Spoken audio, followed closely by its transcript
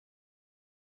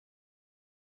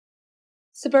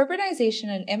Suburbanization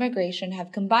and immigration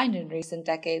have combined in recent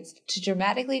decades to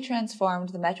dramatically transform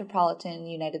the metropolitan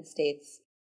United States.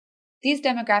 These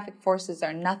demographic forces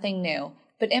are nothing new,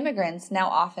 but immigrants now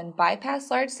often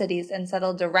bypass large cities and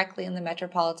settle directly in the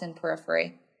metropolitan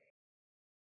periphery.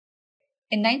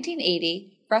 In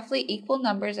 1980, roughly equal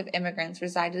numbers of immigrants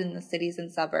resided in the cities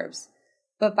and suburbs,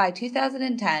 but by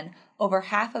 2010, over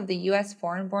half of the U.S.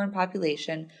 foreign-born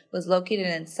population was located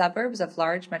in suburbs of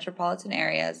large metropolitan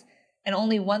areas, and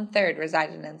only one-third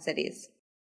resided in cities.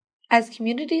 As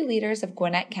community leaders of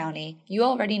Gwinnett County, you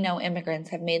already know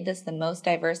immigrants have made this the most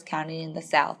diverse county in the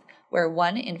South, where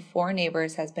 1 in 4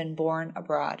 neighbors has been born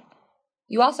abroad.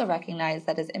 You also recognize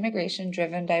that as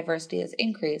immigration-driven diversity has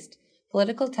increased,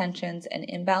 political tensions and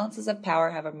imbalances of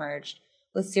power have emerged,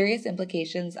 with serious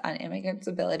implications on immigrants'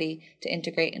 ability to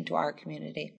integrate into our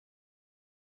community.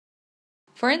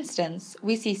 For instance,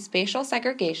 we see spatial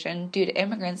segregation due to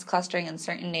immigrants clustering in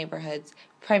certain neighborhoods,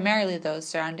 primarily those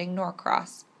surrounding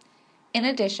Norcross. In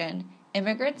addition,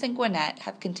 immigrants in Gwinnett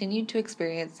have continued to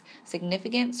experience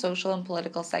significant social and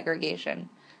political segregation,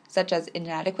 such as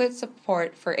inadequate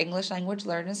support for English language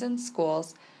learners in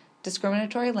schools,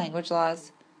 discriminatory language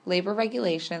laws, labor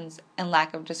regulations, and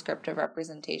lack of descriptive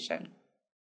representation.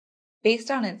 Based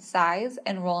on its size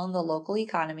and role in the local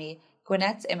economy,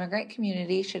 Gwinnett's immigrant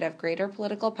community should have greater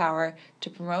political power to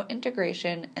promote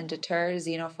integration and deter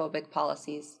xenophobic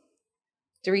policies.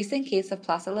 The recent case of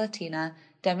Plaza Latina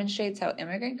demonstrates how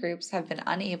immigrant groups have been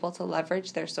unable to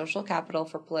leverage their social capital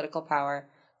for political power,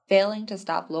 failing to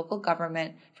stop local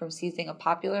government from seizing a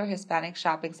popular Hispanic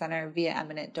shopping center via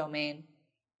eminent domain.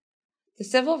 The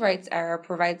Civil Rights era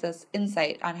provides us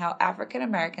insight on how African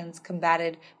Americans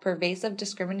combated pervasive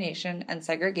discrimination and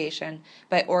segregation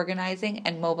by organizing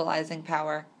and mobilizing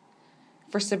power.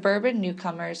 For suburban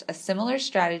newcomers, a similar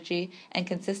strategy and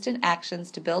consistent actions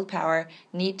to build power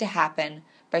need to happen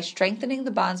by strengthening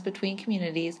the bonds between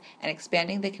communities and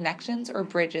expanding the connections or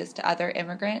bridges to other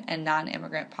immigrant and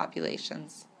non-immigrant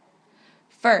populations.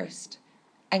 First,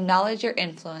 acknowledge your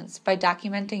influence by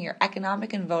documenting your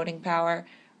economic and voting power,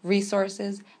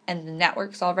 resources, and the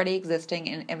networks already existing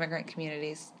in immigrant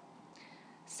communities.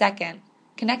 Second,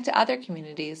 connect to other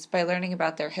communities by learning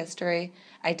about their history,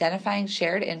 identifying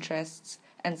shared interests,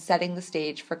 and setting the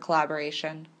stage for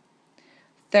collaboration.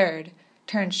 Third,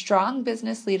 turn strong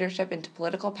business leadership into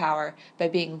political power by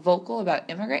being vocal about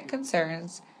immigrant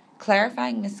concerns,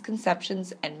 clarifying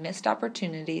misconceptions and missed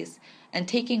opportunities, and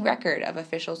taking record of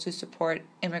officials who support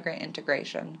immigrant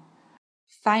integration.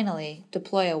 Finally,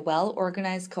 deploy a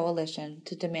well-organized coalition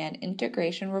to demand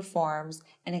integration reforms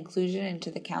and inclusion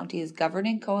into the county's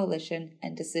governing coalition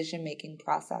and decision-making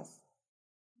process.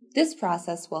 This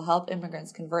process will help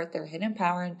immigrants convert their hidden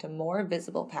power into more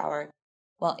visible power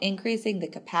while increasing the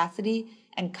capacity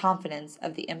and confidence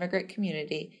of the immigrant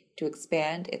community to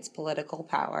expand its political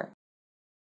power.